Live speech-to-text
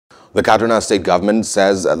The Kaduna State Government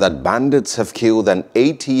says that bandits have killed an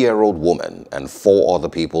 80-year-old woman and 4 other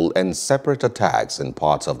people in separate attacks in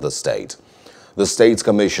parts of the state. The state's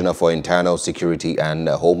Commissioner for Internal Security and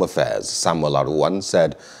Home Affairs, Samuel Aruwan,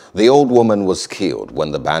 said the old woman was killed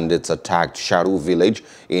when the bandits attacked Sharu village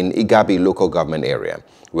in Igabi local government area,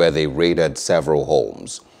 where they raided several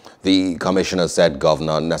homes. The commissioner said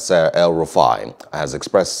Governor Nasser El-Rufai has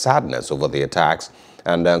expressed sadness over the attacks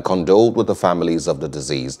and condoled with the families of the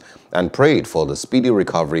deceased and prayed for the speedy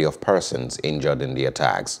recovery of persons injured in the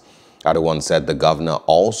attacks. Aruwan said the governor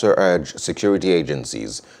also urged security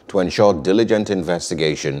agencies to ensure diligent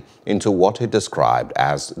investigation into what he described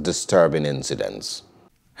as disturbing incidents.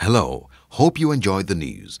 Hello, hope you enjoyed the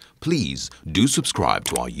news. Please do subscribe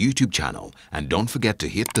to our YouTube channel and don't forget to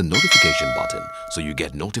hit the notification button so you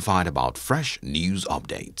get notified about fresh news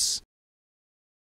updates.